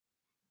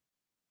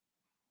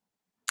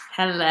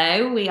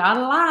Hello, we are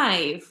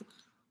live.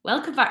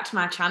 Welcome back to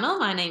my channel.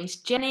 My name's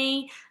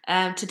Jenny.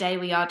 Today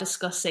we are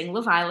discussing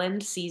Love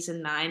Island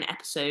Season 9,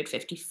 Episode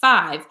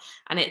 55,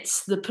 and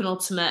it's the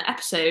penultimate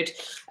episode.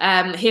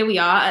 Here we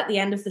are at the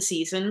end of the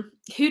season.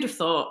 Who'd have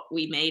thought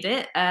we made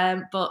it?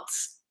 But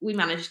we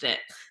managed it.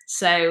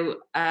 So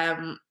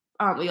aren't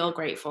we all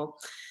grateful?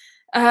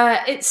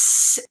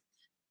 It's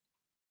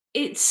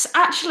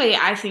actually,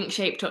 I think,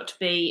 shaped up to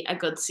be a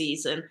good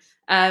season.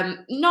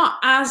 Not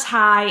as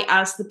high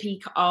as the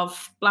peak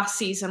of last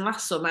season,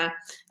 last summer,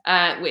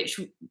 which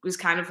was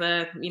kind of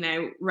a,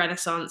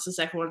 renaissance, as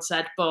everyone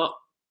said. But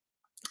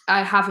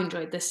I have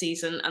enjoyed this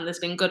season, and there's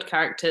been good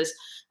characters.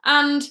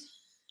 And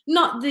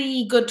not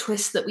the good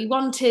twist that we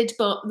wanted,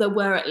 but there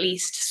were at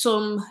least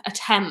some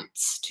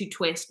attempts to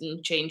twist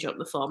and change up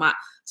the format.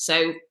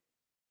 So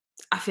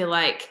I feel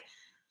like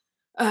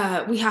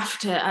we have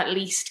to at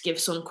least give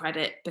some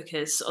credit,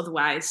 because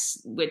otherwise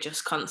we're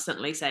just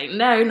constantly saying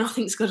no,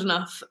 nothing's good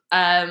enough,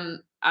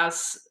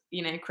 as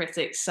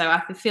critics. So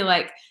I feel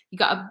like you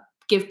got to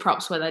give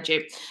props where they're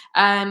due.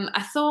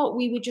 I thought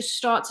we would just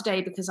start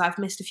today because I've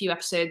missed a few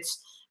episodes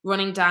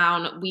running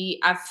down.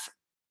 I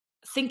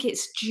think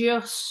it's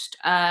just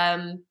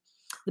the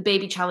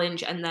baby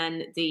challenge and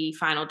then the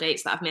final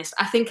dates that I've missed.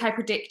 I think I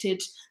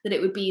predicted that it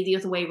would be the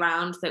other way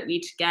round, that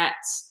we'd get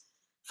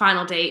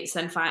final dates,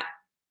 then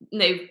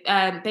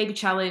baby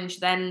challenge,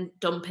 then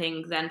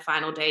dumping, then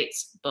final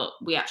dates, but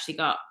we actually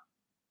got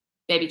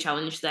baby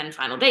challenge, then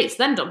final dates,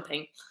 then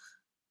dumping,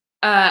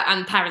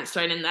 and parents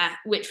thrown in there,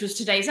 which was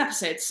today's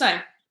episode. So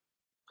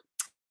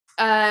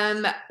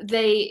the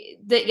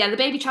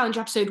baby challenge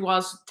episode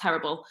was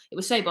terrible. It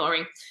was so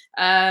boring,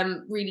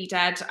 really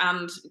dead,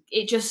 and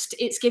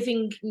it's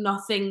giving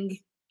nothing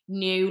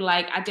new.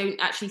 Like, I don't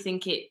actually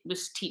think it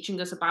was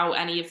teaching us about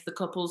any of the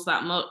couples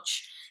that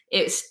much.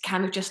 It's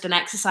kind of just an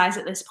exercise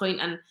at this point,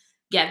 and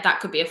that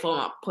could be a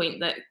format point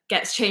that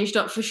gets changed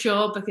up for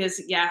sure,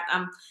 because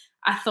I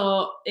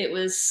thought it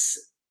was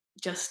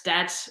just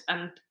dead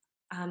and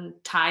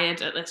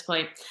tired at this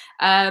point.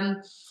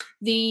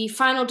 The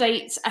final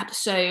dates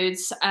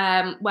episodes,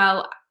 I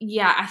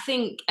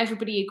think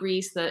everybody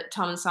agrees that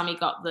Tom and Sammy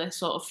got the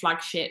sort of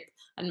flagship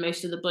and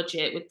most of the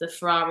budget with the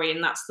Ferrari,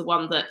 and that's the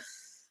one that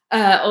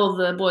all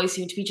the boys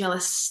seem to be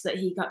jealous that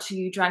he got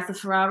to drive the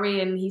Ferrari,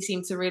 and he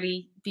seemed to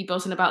really be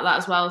buzzing about that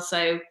as well.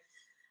 So,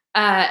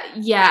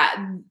 that's,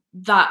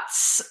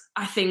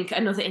 I think,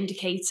 another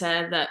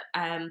indicator that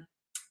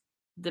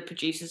the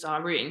producers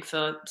are rooting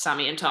for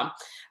Sammy and Tom.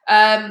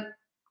 And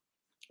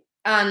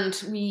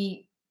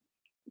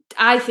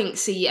I think,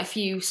 see a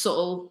few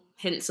subtle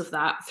hints of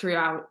that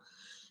throughout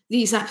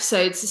these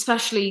episodes,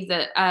 especially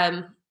that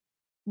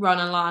Ron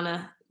and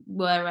Lana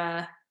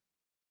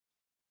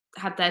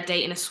had their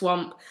date in a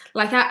swamp.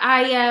 Like,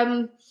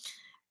 I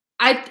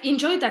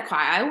enjoyed their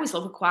choir. I always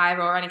love a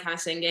choir or any kind of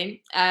singing.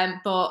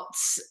 But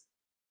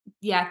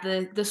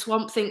the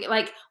swamp thing,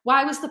 like,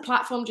 why was the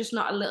platform just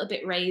not a little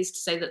bit raised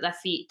so that their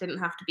feet didn't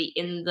have to be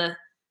in the?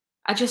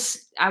 I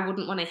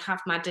wouldn't want to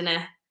have my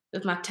dinner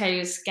with my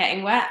toes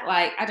getting wet.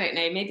 Like, I don't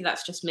know, maybe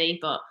that's just me,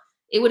 but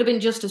it would have been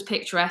just as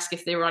picturesque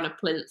if they were on a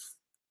plinth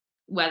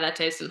where their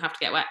toes didn't have to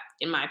get wet,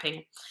 in my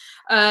opinion.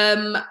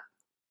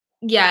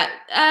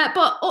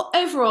 But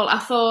overall, I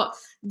thought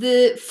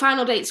the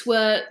final dates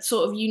were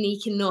sort of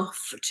unique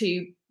enough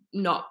to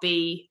not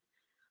be.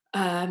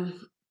 There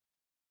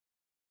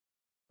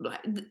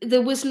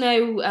was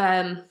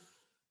no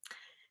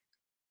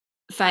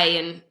Faye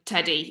and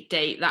Teddy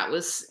date. That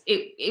was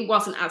it. It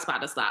wasn't as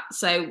bad as that,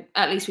 so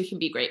at least we can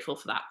be grateful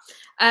for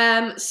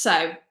that.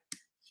 So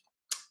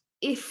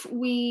if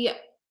we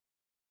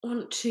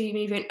want to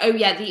move in.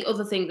 The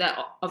other thing that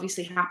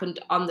obviously happened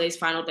on those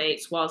final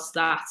dates was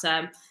that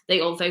they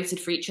all voted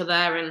for each other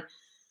and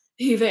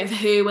who voted for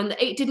who, and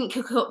it didn't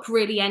cook up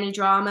really any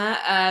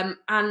drama.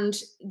 And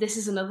this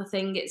is another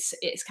thing.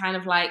 It's kind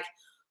of like,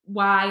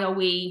 why are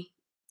we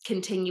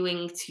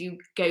continuing to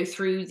go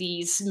through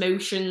these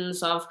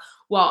motions of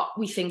what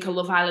we think a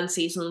Love Island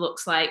season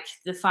looks like?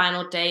 The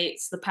final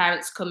dates, the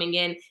parents coming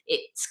in,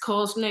 it's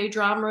caused no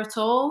drama at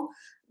all.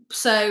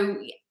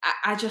 So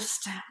I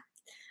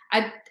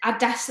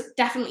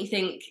definitely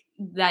think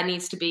there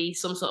needs to be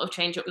some sort of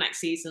change up next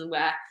season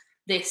where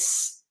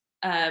this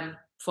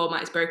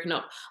format is broken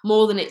up,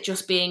 more than it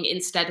just being,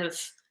 instead of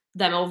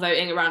them all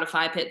voting around a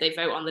fire pit, they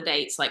vote on the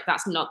dates. Like,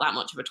 that's not that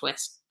much of a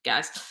twist,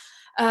 guys.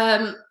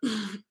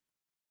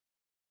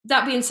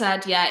 That being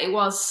said, it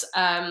was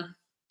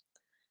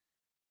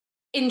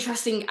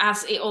interesting,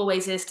 as it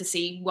always is, to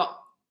see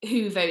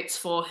who votes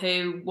for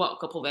who,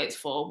 what couple votes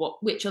for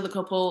which other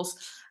couples.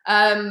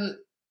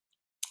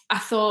 I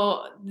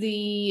thought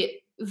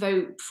the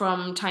vote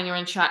from Tanya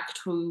and Shaq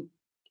to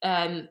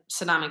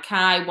Sanam and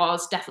Kai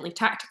was definitely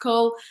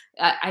tactical.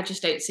 I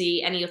just don't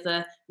see any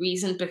other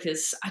reason,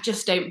 because I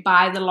just don't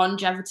buy the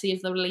longevity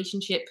of the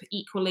relationship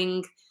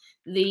equaling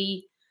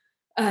the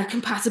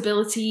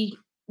compatibility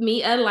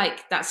meter.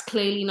 Like, that's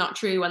clearly not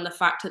true, and the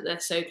fact that they're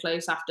so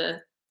close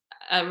after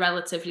a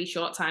relatively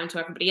short time to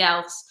everybody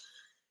else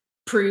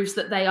proves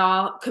that they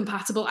are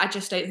compatible. I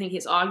just don't think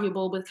it's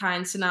arguable with Kai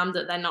and Sanam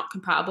that they're not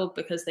compatible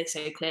because they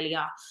so clearly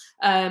are.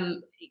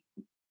 And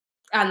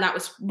that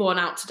was borne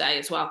out today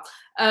as well.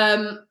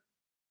 And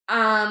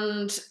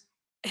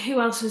who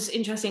else was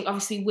interesting?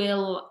 Obviously,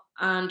 Will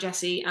and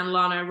Jesse and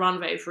Lana and Ron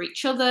voted for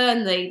each other,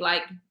 and they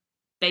like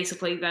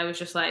basically there was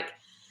just like,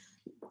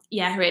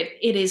 yeah,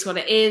 it is what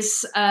it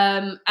is.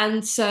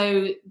 And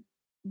so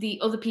the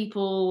other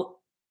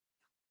people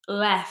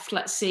left,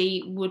 let's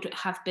see, would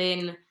have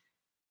been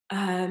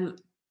Tom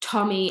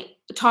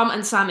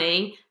and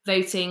Sammy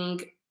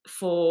voting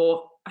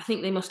for, I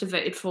think they must have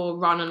voted for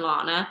Ron and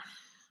Lana.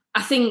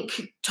 I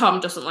think Tom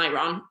doesn't like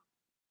Ron.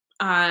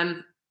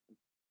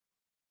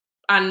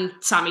 And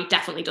Sammy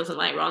definitely doesn't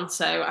like Ron,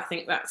 so I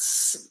think that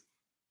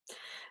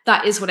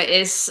is what it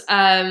is.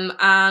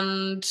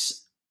 And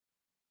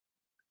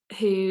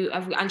who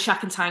have we, and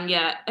Shaq and Tang,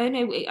 yeah. Oh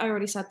no, I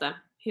already said them.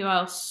 Who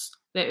else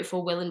voted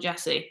for Will and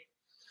Jesse?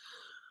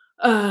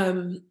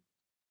 Oh,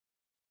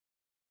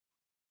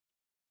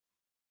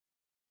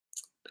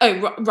 Ron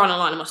and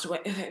Lana must have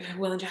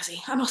Will and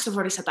Jesse. I must have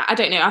already said that. I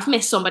don't know. I've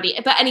missed somebody.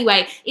 But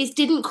anyway, it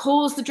didn't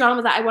cause the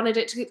drama that I wanted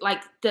it to.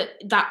 Like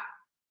that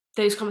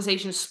those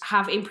conversations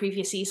have in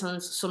previous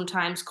seasons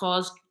sometimes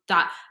caused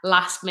that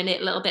last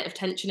minute little bit of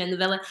tension in the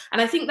villa.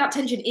 And I think that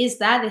tension is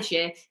there this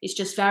year. It's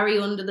just very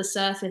under the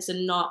surface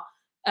and not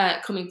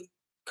coming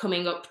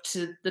up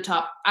to the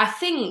top. I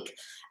think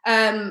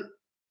I'm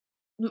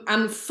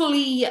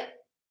fully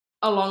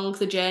along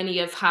the journey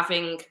of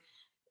having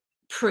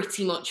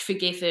pretty much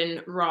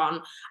forgiven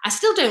Ron. I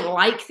still don't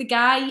like the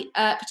guy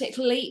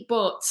particularly,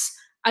 but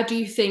I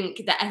do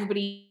think that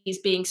everybody is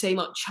being so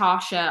much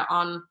harsher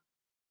on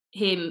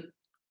him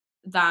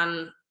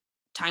than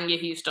Tanya,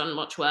 who's done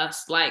much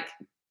worse. Like,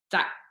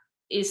 that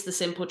is the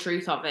simple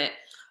truth of it.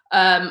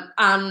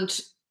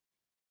 And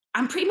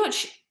pretty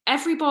much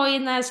every boy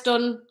in there's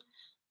done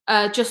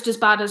just as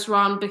bad as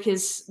Ron,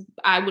 because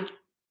I would,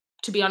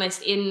 to be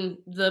honest, in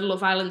the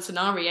Love Island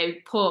scenario,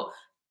 put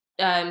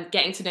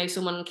getting to know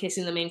someone and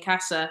kissing them in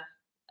Casa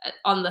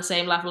on the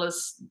same level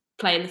as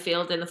playing the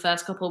field in the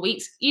first couple of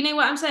weeks. You know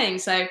what I'm saying?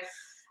 So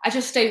I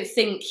just don't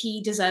think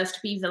he deserves to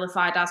be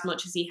vilified as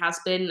much as he has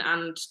been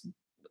and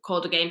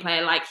called a game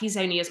player. Like, he's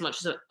only as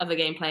much of a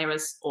game player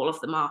as all of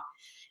them are,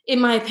 in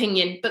my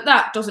opinion. But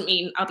that doesn't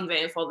mean I'll be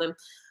voting for them.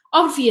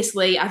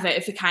 Obviously, I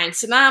voted for Kai and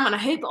Sanam, and I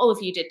hope all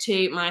of you did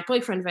too. My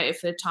boyfriend voted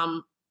for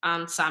Tom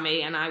and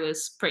Sammy, and I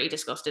was pretty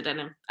disgusted in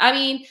him. I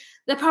mean,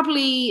 they're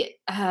probably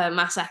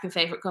my second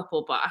favourite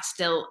couple, but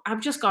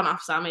I've just gone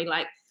off Sammy.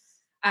 Like,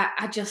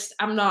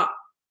 I'm not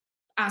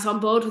as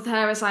on board with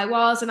her as I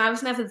was, and I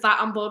was never that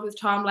on board with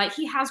Tom. Like,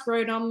 he has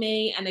grown on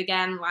me, and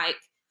again, like,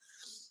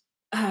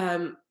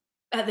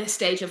 at this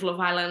stage of Love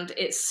Island,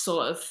 it's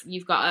sort of,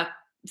 you've got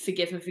to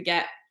forgive and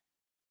forget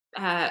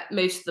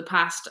most of the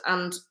past,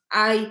 and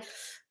I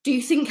do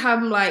think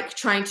I'm like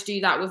trying to do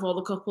that with all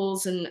the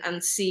couples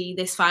and see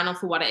this final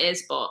for what it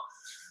is, but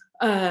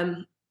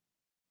I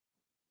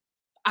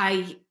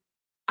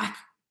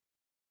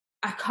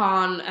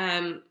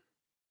can't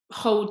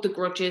hold the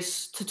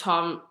grudges to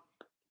Tom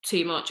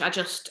too much.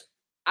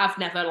 I've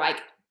never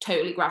like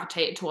totally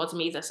gravitated towards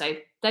them either, so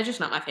they're just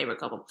not my favorite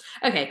couple.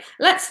 Okay,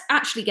 let's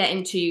actually get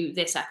into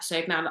this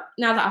episode now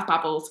that I've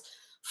babbled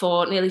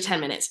for nearly 10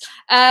 minutes.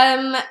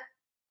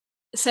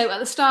 So at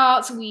the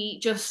start, we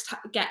just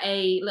get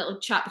a little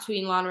chat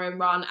between Lana and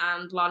Ron,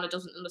 and Lana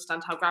doesn't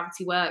understand how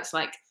gravity works.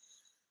 Like,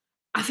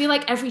 I feel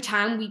like every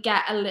time we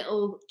get a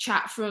little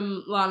chat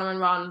from Lana and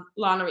Ron,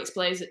 Lana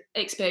exposes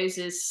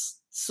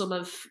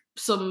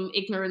some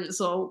ignorance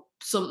or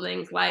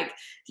something. Like,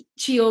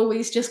 she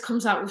always just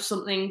comes out with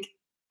something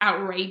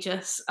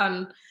outrageous,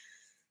 and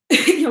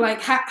you're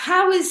like,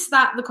 how is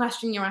that the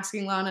question you're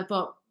asking, Lana?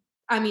 But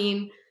I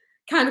mean,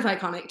 kind of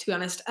iconic, to be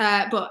honest.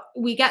 But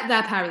we get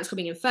their parents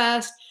coming in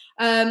first.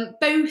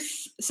 Both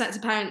sets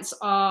of parents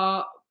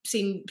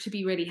seem to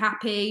be really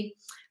happy.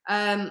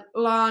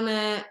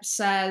 Lana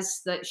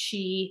says that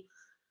she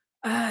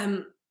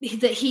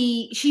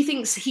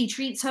thinks he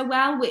treats her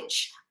well,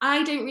 which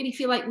I don't really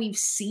feel like we've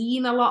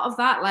seen a lot of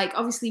that. Like,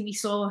 obviously we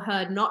saw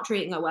her not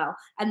treating her well,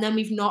 and then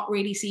we've not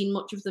really seen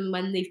much of them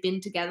when they've been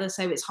together,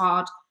 so it's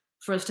hard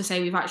for us to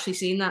say we've actually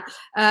seen that.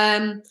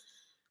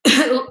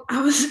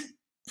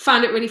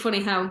 Found it really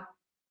funny how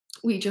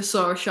we just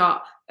saw a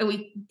shot, and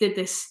we did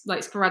this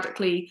like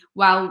sporadically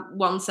while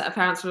one set of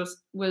parents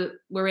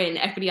were in.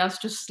 Everybody else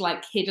just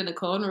like hid in a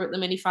corner at the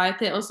mini fire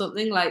pit or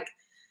something. Like,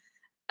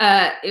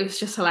 it was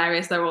just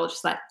hilarious. They're all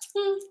just like,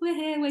 we're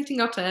here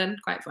waiting our turn.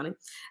 Quite funny.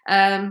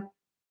 Ron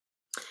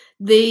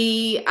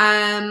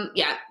and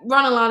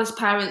Lana's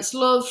parents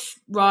love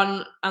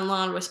Ron and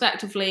Lana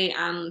respectively,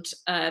 and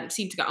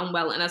seem to get on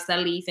well. And as they're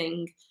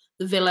leaving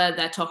the villa,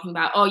 they're talking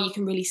about, oh, you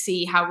can really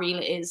see how real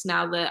it is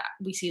now that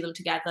we see them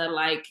together.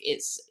 Like,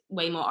 it's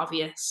way more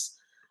obvious,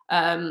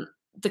 the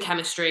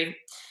chemistry.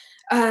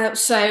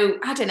 So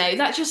I don't know,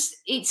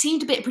 it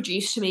seemed a bit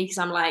produced to me, because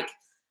I'm like,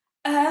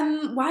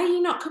 why are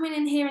you not coming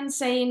in here and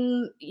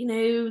saying, you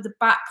know, the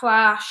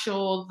backlash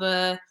or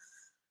the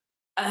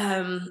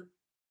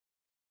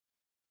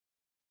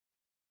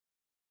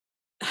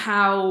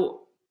how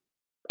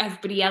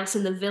everybody else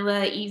in the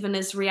villa even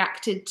has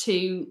reacted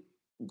to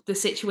the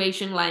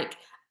situation. Like,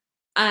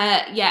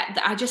 yeah,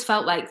 I just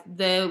felt like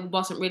there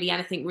wasn't really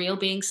anything real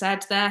being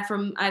said there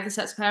from either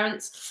sets of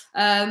parents.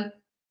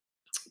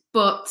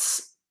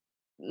 But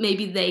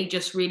maybe they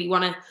just really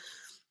want to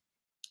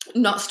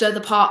not stir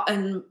the pot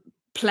and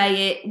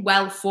play it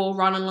well for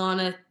Ron and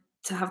Lana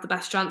to have the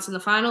best chance in the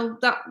final.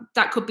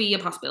 That could be a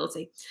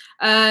possibility.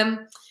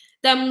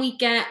 Then we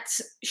get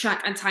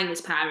Shaq and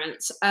Tanya's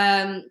parents.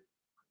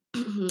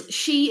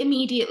 She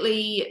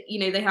immediately,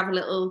 they have a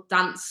little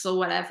dance or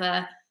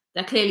whatever.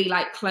 They're clearly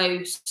like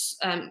close,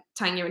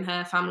 Tanya and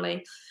her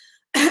family.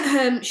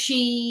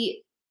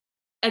 She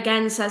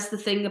again says the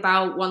thing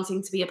about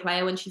wanting to be a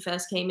player when she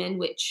first came in,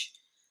 which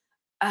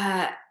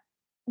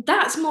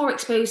that's more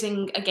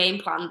exposing a game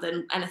plan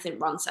than anything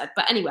Ron said.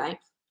 But anyway,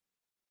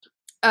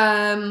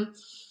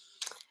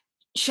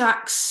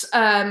 Shaq's,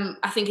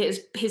 I think it was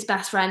his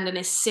best friend and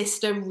his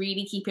sister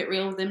really keep it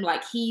real with him.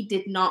 Like, he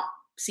did not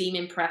seem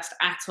impressed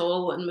at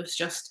all and was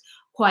just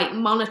quite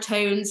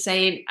monotone,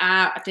 saying,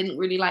 I didn't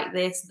really like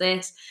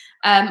this.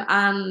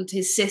 And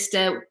his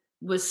sister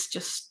was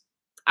just,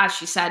 as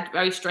she said,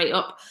 very straight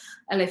up,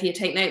 Olivia,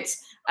 take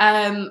notes,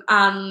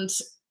 and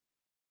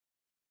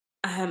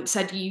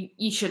said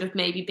you should have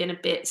maybe been a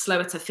bit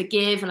slower to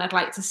forgive, and I'd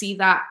like to see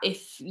that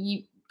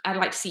I'd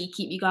like to see you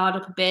keep your guard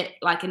up a bit,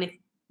 like, and if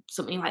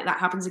something like that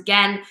happens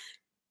again,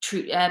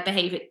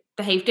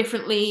 behave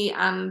differently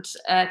and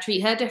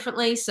treat her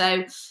differently.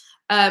 So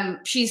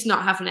she's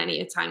not having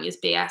any of Tanya's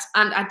BS.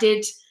 And I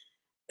did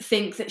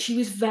think that she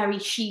was very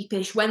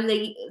sheepish when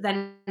they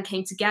then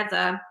came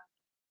together.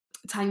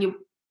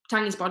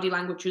 Tanya's body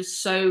language was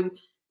so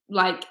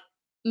like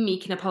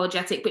meek and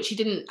apologetic, but she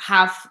didn't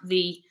have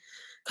the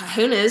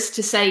kahunas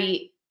to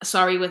say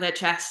sorry with her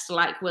chest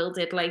like Will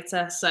did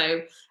later.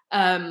 So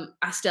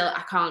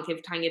I can't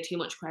give Tanya too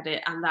much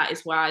credit, and that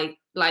is why,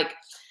 like,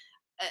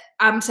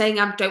 I'm saying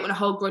I don't want to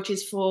hold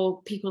grudges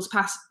for people's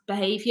past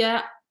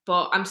behaviour,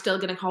 but I'm still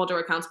going to hold her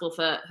accountable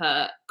for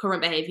her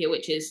current behaviour,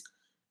 which is,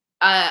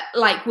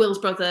 like Will's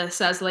brother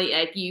says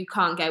later, you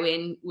can't go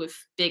in with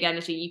big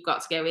energy, you've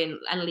got to go in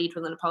and lead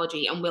with an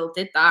apology, and Will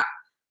did that.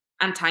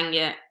 And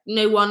Tanya,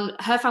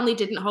 her family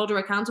didn't hold her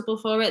accountable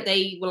for it.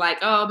 They were like,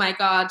 oh my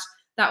God,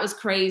 that was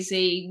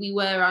crazy. We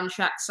were on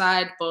Shaq's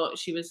side, but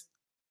she was,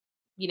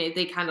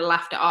 they kind of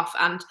laughed it off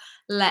and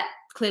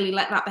clearly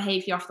let that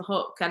behaviour off the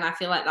hook. And I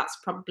feel like that's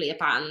probably a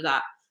pattern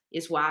that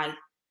is why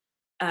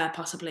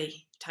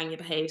possibly Tanya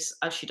behaves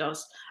as she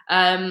does.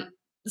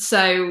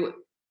 So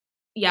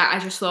yeah, I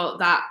just thought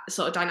that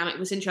sort of dynamic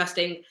was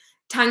interesting.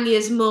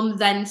 Tanya's mum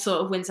then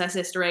sort of wins her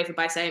sister over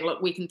by saying,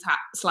 look, we can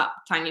slap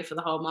Tanya for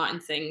the whole Martin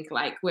thing.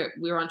 Like,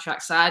 we're on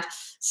Shaq's side.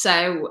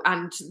 So,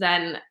 and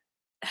then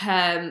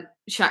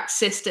Shaq's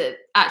sister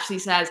actually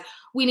says,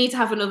 we need to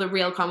have another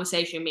real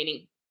conversation,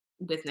 meaning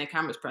with no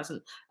cameras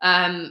present.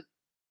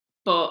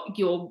 But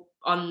you're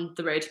on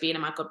the road to being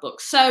in my good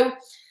books. So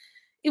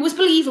it was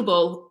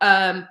believable,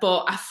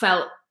 but I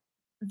felt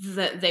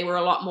that they were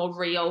a lot more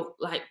real.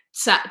 Like,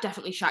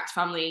 definitely Shaq's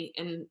family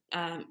and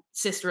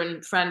sister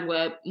and friend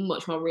were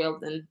much more real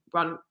than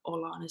Ron or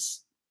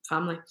Lana's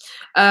family.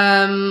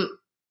 I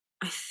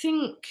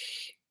think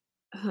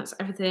that's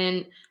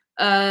everything.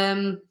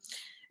 Then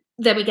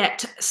we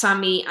get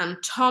Sammy and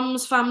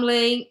Tom's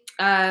family.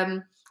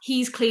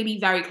 He's clearly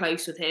very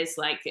close with his,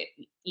 like,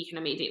 you can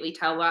immediately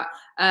tell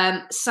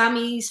that.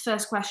 Sammy's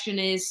first question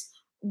is,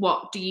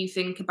 what do you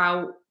think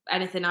about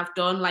anything I've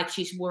done? Like,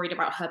 she's worried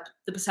about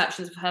the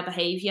perceptions of her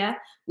behaviour,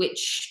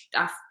 which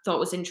I thought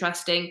was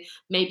interesting,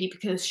 maybe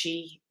because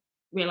she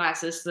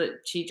realises that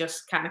she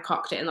just kind of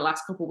cocked it in the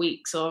last couple of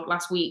weeks, or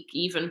last week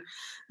even,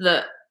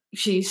 that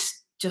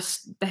she's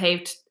just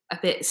behaved a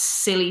bit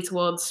silly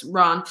towards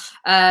Ron,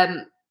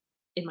 in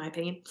my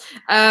opinion.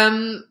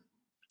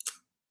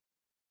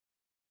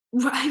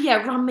 Yeah,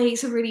 Ron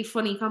makes a really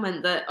funny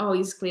comment that, oh,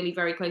 he's clearly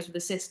very close with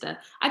his sister.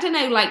 I don't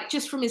know, like,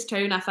 just from his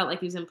tone, I felt like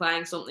he was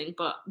implying something,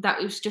 but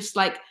that was just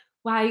like,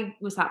 why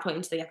was that put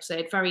into the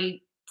episode?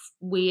 Very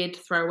weird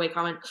throwaway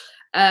comment.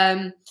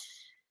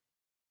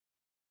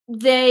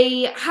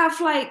 They have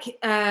like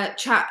the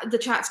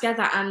chat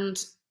together, and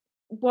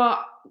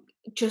what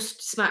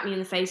just smacked me in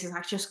the face is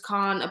I just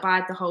can't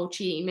abide the whole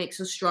cheating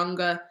makes us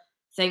stronger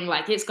thing.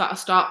 Like, it's got to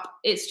stop.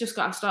 It's just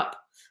got to stop.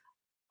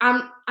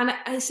 And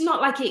it's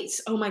not like it's,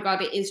 oh my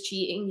God, it is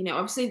cheating.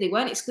 Obviously they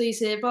weren't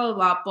exclusive, blah,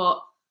 blah, blah,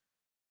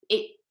 but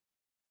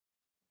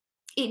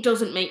it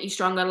doesn't make you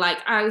stronger. Like,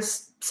 I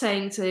was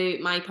saying to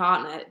my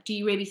partner, do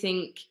you really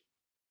think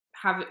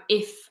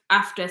if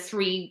after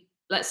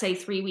let's say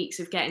 3 weeks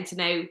of getting to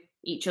know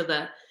each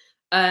other,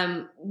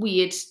 we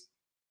had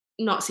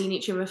not seen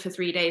each other for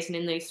 3 days, and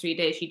in those 3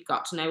 days you'd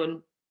got to know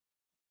and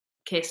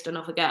kissed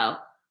another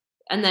girl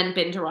and then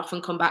binned her off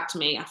and come back to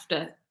me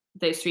after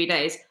those 3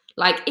 days,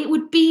 like, it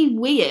would be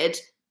weird,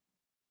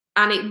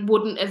 and it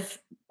wouldn't have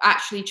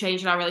actually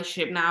changed our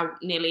relationship now,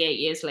 nearly 8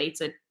 years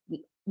later,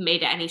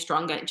 made it any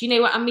stronger. Do you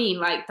know what I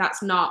mean? Like,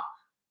 that's not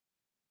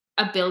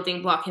a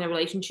building block in a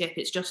relationship.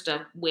 It's just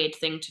a weird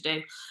thing to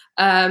do.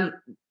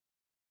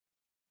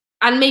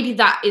 and maybe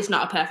that is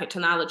not a perfect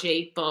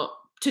analogy, but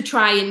to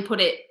try and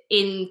put it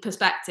in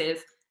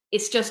perspective,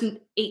 it's just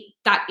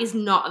that is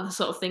not the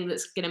sort of thing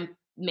that's going to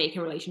make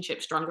a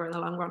relationship stronger in the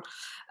long run.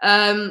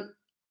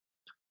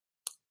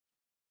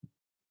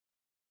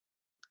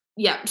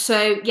 Yeah,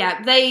 so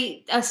yeah,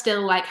 they are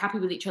still like happy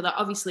with each other.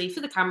 Obviously,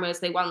 for the cameras,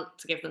 they want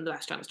to give them the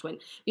best chance to win.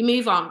 We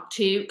move on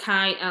to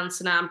Kai and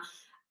Sanam,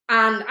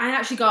 and I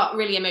actually got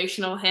really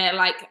emotional here.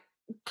 Like,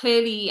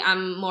 clearly,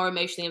 I'm more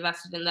emotionally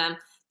invested in them.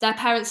 Their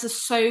parents are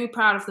so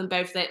proud of them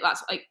both.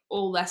 That's like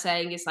all they're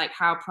saying is like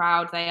how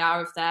proud they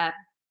are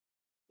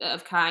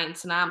of Kai and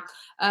Sanam.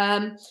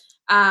 And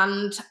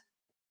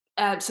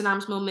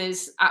Sanam's mum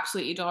is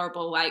absolutely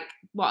adorable. Like,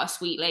 what a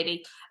sweet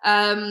lady.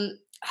 Her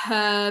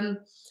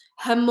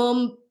her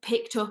mum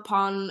picked up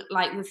on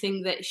like the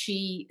thing that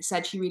she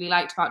said she really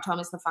liked about Tom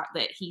is the fact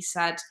that he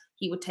said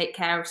he would take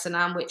care of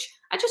Sanam, which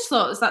I just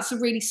thought that's a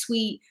really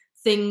sweet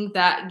thing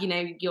that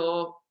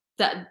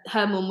that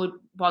her mum would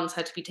want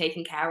her to be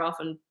taken care of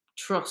and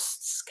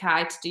trusts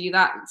Kai to do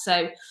that.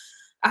 So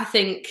I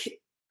think,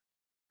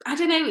 I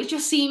don't know, it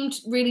just seemed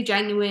really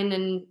genuine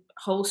and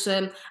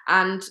wholesome.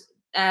 And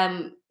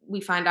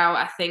we find out,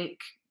 I think,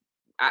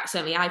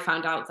 certainly I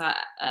found out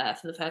that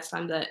for the first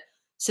time that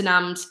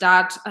Sanam's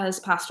dad has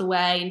passed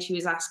away, and she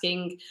was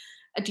asking,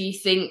 do you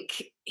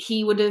think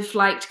he would have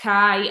liked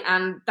Kai?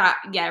 And that,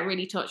 yeah,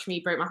 really touched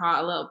me, broke my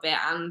heart a little bit,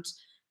 and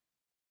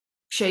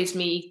shows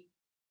me,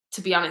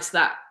 to be honest,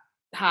 that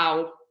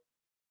how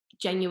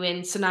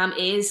genuine Sanam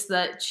is,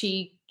 that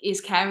she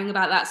is caring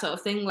about that sort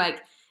of thing.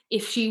 Like,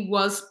 if she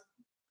was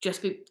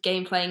just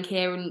game playing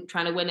here and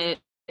trying to win a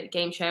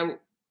game show,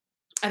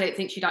 I don't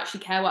think she'd actually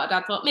care what her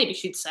dad thought. Maybe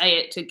she'd say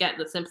it to get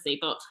the sympathy,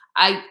 but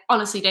I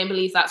honestly don't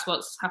believe that's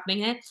what's happening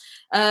here.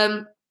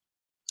 And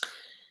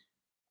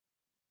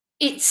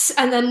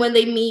then when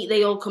they meet,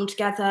 they all come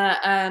together.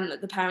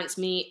 The parents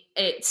meet.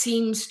 It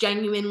seems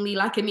genuinely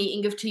like a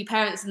meeting of two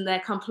parents, and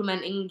they're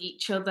complimenting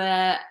each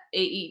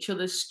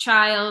other's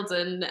child.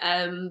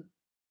 And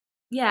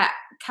yeah,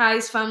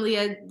 Kai's family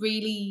are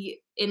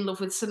really in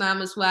love with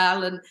Sanam as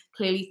well, and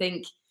clearly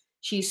think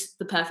she's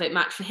the perfect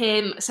match for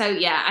him. So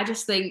yeah, I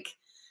just think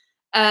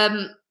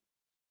there's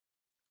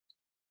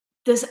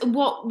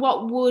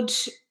what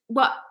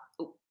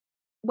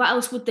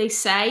else would they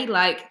say?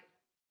 Like,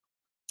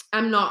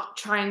 I'm not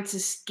trying to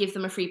give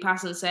them a free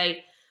pass and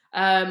say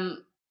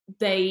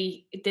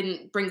they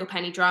didn't bring up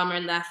any drama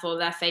and therefore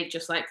they're fake,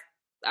 just like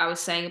I was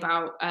saying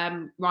about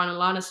Ron and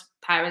Lana's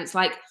parents.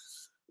 Like,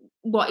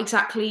 what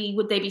exactly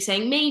would they be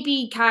saying?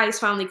 Maybe Kai's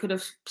family could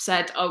have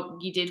said, oh,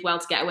 you did well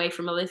to get away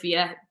from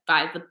Olivia,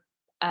 by the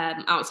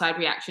outside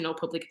reaction or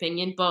public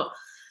opinion, but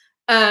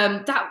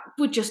that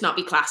would just not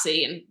be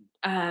classy,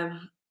 and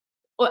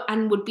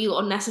would be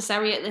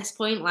unnecessary at this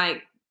point.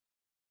 Like,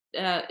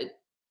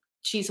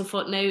 she's a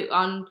footnote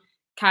on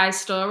Kai's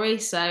story,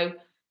 so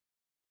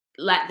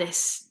let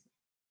this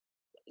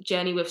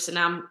journey with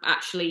Sanam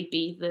actually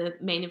be the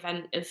main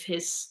event of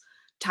his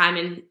time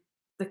in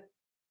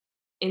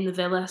the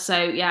villa.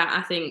 So yeah,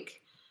 I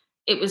think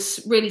it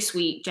was really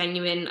sweet,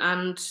 genuine,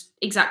 and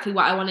exactly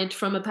what I wanted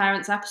from a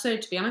parents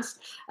episode, to be honest.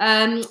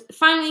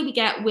 Finally, we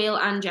get Will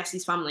and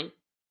Jesse's family.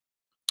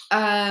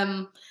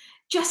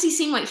 Jessie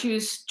seemed like she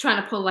was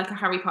trying to pull like a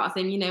Harry Potter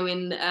thing,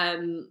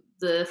 in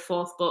the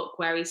fourth book,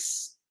 where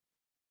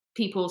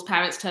people's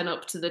parents turn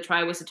up to the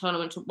Triwizard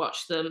tournament to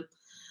watch them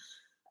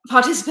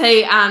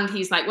participate, and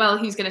he's like, well,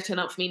 who's going to turn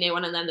up for me? No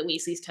one. And then the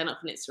Weasleys turn up,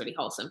 and it's really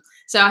wholesome.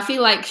 So I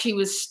feel like she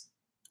was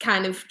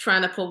kind of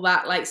trying to pull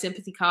that like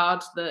sympathy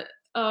card that,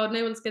 oh,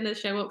 no one's going to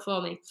show up for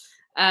me.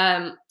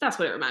 That's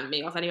what it reminded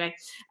me of anyway.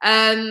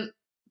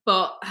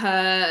 But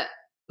her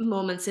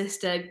mum and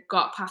sister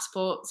got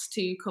passports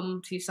to come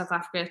to South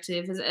Africa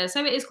to visit her,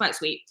 so it is quite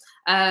sweet.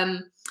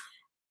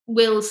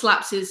 Will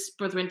slaps his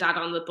brother and dad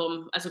on the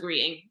bum as a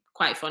greeting.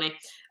 Quite funny.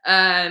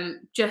 I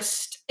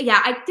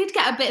did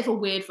get a bit of a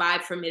weird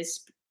vibe from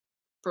his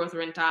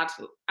brother and dad,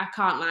 I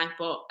can't lie,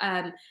 but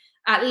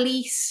at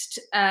least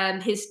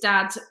his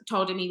dad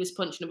told him he was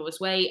punching above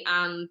his weight,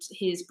 and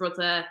his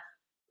brother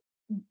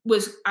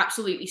was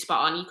absolutely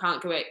spot on. You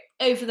can't go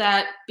over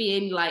there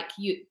being like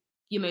your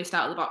most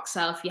out of the box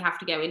self. You have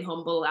to go in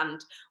humble and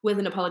with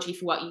an apology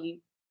for what you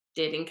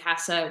did in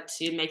Casa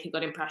to make a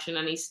good impression,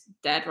 and he's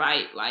dead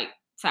right. Like,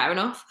 fair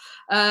enough.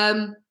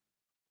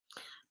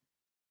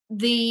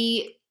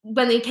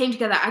 When they came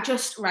together,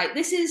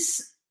 this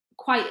is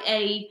quite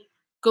a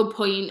good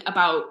point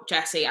about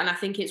Jessie, and I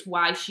think it's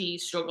why she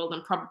struggled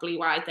and probably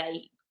why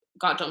they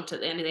got dumped at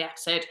the end of the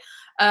episode.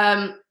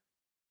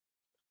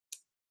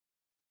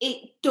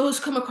 It does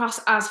come across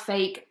as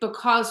fake,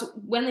 because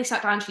when they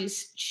sat down,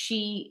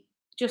 she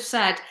just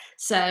said,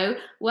 so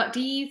what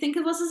do you think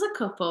of us as a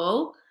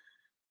couple?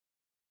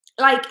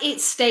 Like,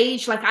 it's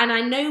staged, like, and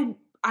I know,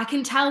 I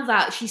can tell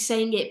that she's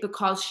saying it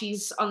because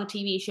she's on the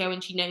TV show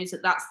and she knows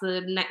that that's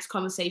the next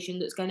conversation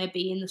that's going to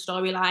be in the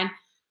storyline,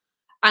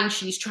 and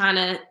she's trying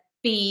to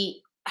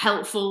be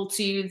helpful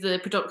to the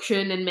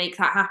production and make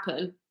that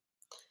happen.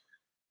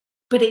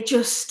 But it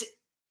just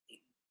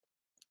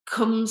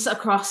comes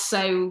across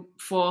so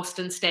forced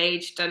and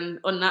staged and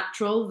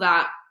unnatural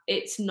that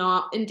it's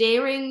not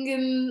endearing.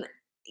 And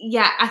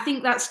yeah, I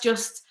think that's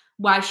just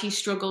why she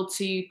struggled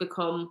to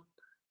become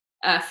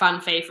a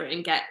fan favorite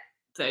and get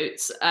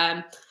votes.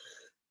 I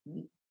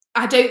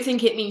don't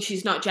think it means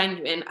she's not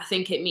genuine. I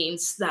think it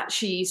means that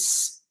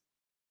she's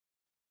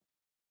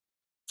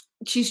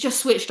just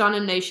switched on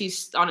and knows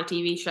she's on a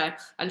TV show,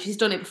 and she's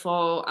done it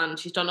before, and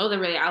she's done other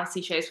reality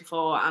shows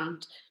before,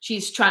 and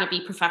she's trying to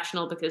be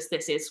professional because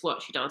this is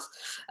what she does.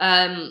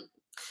 That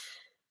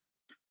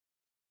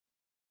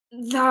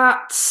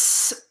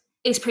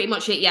is pretty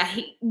much it. Yeah,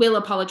 Will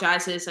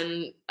apologizes,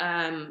 and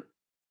her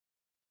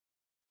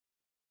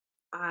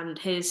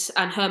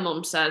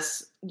mum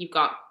says you've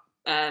got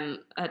her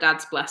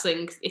dad's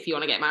blessing if you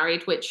want to get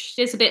married, which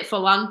is a bit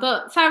full on,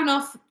 but fair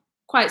enough,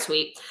 quite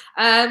sweet.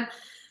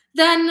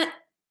 Then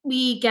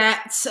we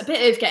get a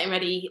bit of getting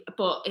ready,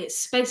 but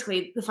it's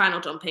basically the final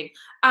dumping,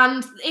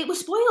 and it was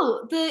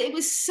spoiled. It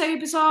was so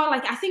bizarre.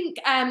 Like, I think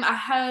I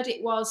heard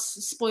it was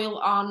spoiled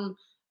on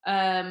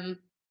Maya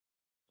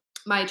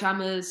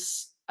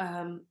Jama's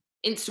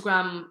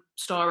Instagram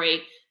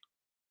story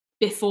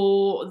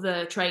before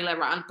the trailer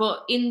ran,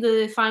 but in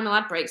the final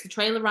ad breaks, the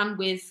trailer ran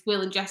with Will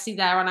and Jesse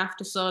there on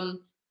After Sun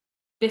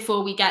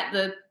before we get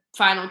the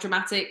final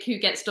dramatic who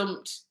gets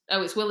dumped.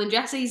 Oh, it's Will and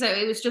Jesse. So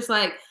it was just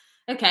like,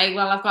 okay,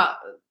 well, I've got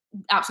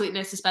absolutely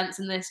no suspense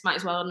in this, might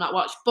as well not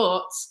watch.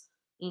 But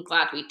I'm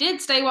glad we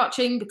did stay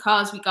watching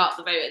because we got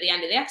the vote at the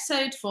end of the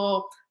episode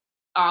for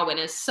our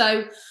winners.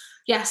 So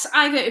yes,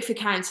 I voted for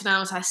Carrington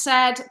now, as I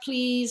said.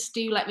 Please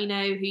do let me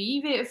know who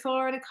you voted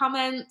for in the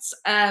comments.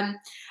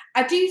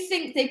 I do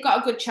think they've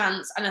got a good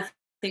chance, and I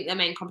think their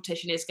main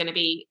competition is going to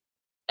be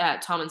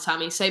Tom and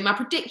Sammy. So my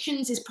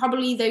predictions is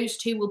probably those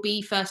two will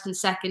be first and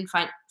second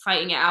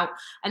fighting it out,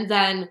 and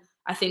then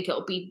I think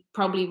it'll be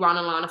probably Ron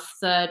and Lana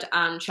third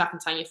and Shaq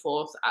and Tanya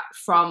fourth.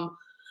 From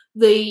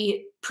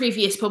the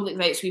previous public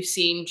votes we've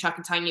seen, Shaq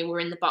and Tanya were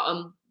in the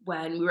bottom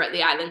when we were at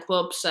the Island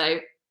Club,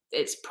 so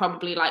it's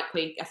probably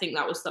likely, I think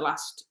that was the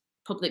last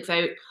public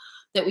vote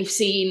that we've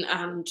seen,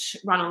 and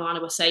Ron and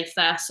Lana were safe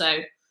there. So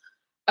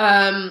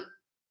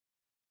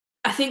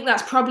I think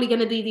that's probably going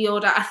to be the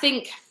order. I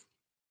think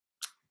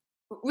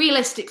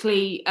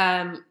realistically,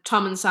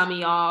 Tom and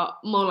Sammy are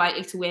more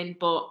likely to win,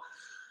 but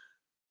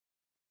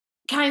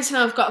Carrington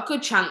have got a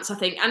good chance, I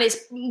think, and it's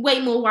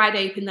way more wide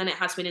open than it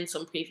has been in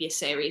some previous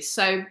series.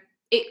 So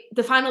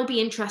the final will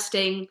be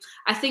interesting.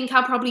 I think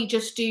I'll probably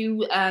just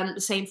do the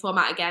same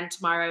format again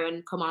tomorrow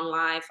and come on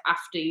live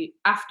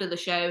after the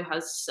show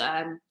has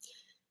aired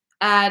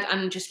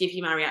and just give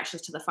you my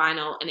reactions to the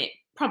final. And it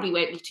probably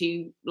won't be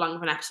too long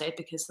of an episode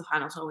because the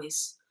final's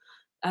always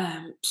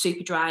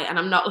super dry, and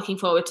I'm not looking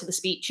forward to the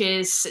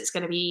speeches. It's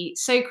going to be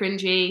so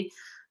cringy,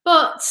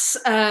 but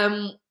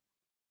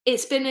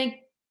it's been a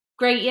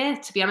great year,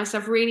 to be honest.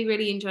 I've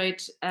really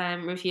enjoyed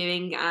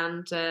reviewing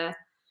and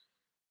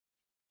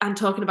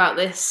talking about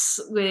this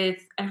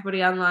with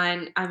everybody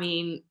online. I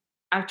mean,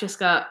 I've just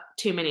got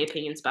too many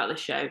opinions about this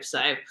show, so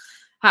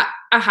I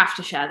have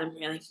to share them,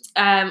 really.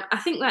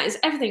 I think that is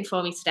everything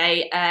for me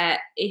today.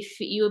 If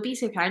you will be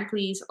so kind,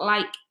 please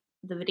like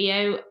the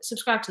video,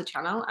 subscribe to the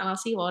channel, and I'll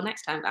see you all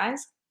next time,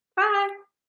 guys. Bye!